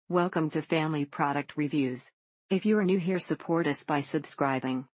Welcome to Family Product Reviews. If you are new here, support us by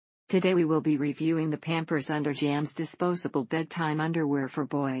subscribing. Today we will be reviewing the Pampers UnderJams Disposable Bedtime Underwear for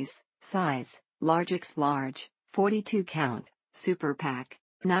Boys, size, large x large, 42 count, super pack,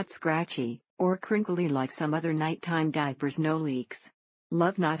 not scratchy, or crinkly like some other nighttime diapers, no leaks.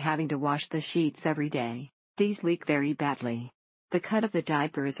 Love not having to wash the sheets every day. These leak very badly. The cut of the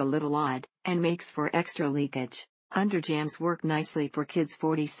diaper is a little odd, and makes for extra leakage. UnderJams work nicely for kids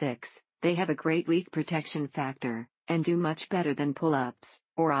 46, they have a great leak protection factor, and do much better than pull-ups,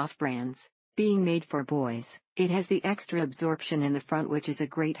 or off-brands. Being made for boys, it has the extra absorption in the front, which is a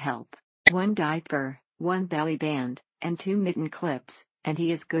great help. One diaper, one belly band, and 2 mitten clips, and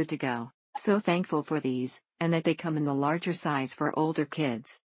he is good to go. So thankful for these, and that they come in the larger size for older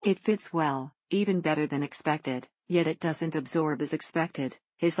kids. It fits well, even better than expected, yet it doesn't absorb as expected.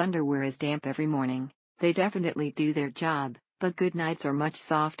 His underwear is damp every morning. They definitely do their job, but good nights are much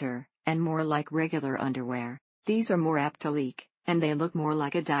softer, and more like regular underwear. These are more apt to leak, and they look more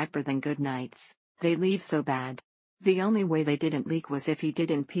like a diaper than good nights. They leave so bad. The only way they didn't leak was if he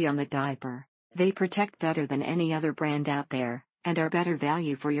didn't pee on the diaper. They protect better than any other brand out there, and are better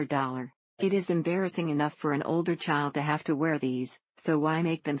value for your dollar. It is embarrassing enough for an older child to have to wear these, so why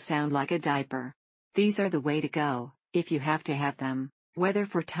make them sound like a diaper? These are the way to go, if you have to have them. Whether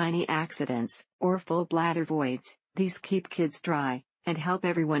for tiny accidents, or full bladder voids, these keep kids dry, and help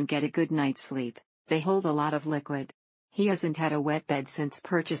everyone get a good night's sleep. They hold a lot of liquid. He hasn't had a wet bed since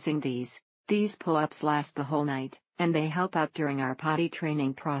purchasing these. These pull-ups last the whole night, and they help out during our potty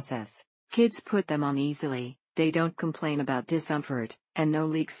training process. Kids put them on easily, they don't complain about discomfort, and no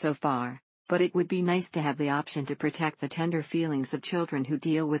leaks so far. But it would be nice to have the option to protect the tender feelings of children who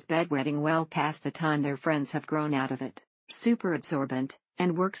deal with bedwetting well past the time their friends have grown out of it. Super absorbent,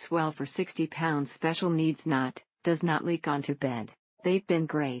 and works well for 60 pounds special needs does not leak onto bed. They've been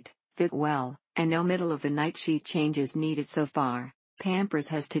great, fit well, and no middle of the night sheet changes needed so far. Pampers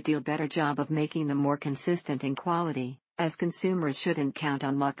has to do a better job of making them more consistent in quality, as consumers shouldn't count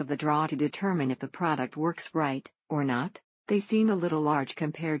on luck of the draw to determine if the product works right, or not. They seem a little large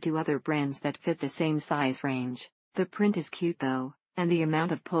compared to other brands that fit the same size range. The print is cute though, and the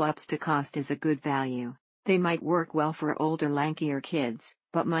amount of pull-ups to cost is a good value. They might work well for older lankier kids,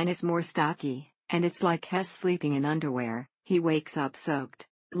 but mine is more stocky, and it's like Hess sleeping in underwear. He wakes up soaked.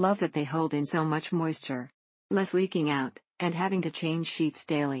 Love that they hold in so much moisture. Less leaking out, and having to change sheets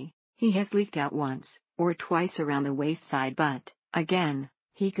daily. He has leaked out once, or twice around the waist side, but, again,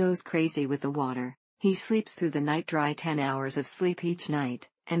 he goes crazy with the water. He sleeps through the night, dry 10 hours of sleep each night,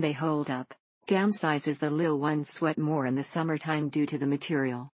 and they hold up. Downside is the little ones sweat more in the summertime due to the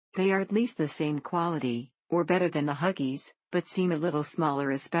material. They are at least the same quality, or better than the Huggies, but seem a little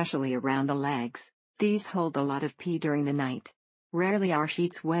smaller, especially around the legs. These hold a lot of pee during the night. Rarely are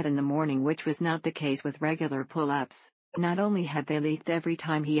sheets wet in the morning, which was not the case with regular pull-ups. Not only have they leaked every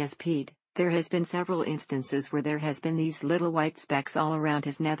time he has peed, there has been several instances where there has been these little white specks all around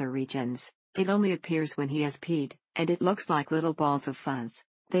his nether regions. It only appears when he has peed, and it looks like little balls of fuzz.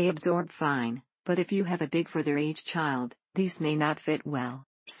 They absorb fine, but if you have a big for their age child, these may not fit well.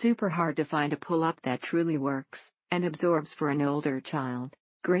 Super hard to find a pull-up that truly works, and absorbs for an older child.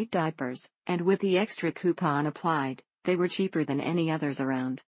 Great diapers, and with the extra coupon applied, they were cheaper than any others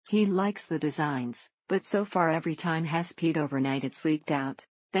around. He likes the designs, but so far every time has peed overnight it's leaked out.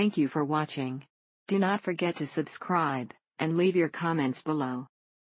 Thank you for watching. Do not forget to subscribe, and leave your comments below.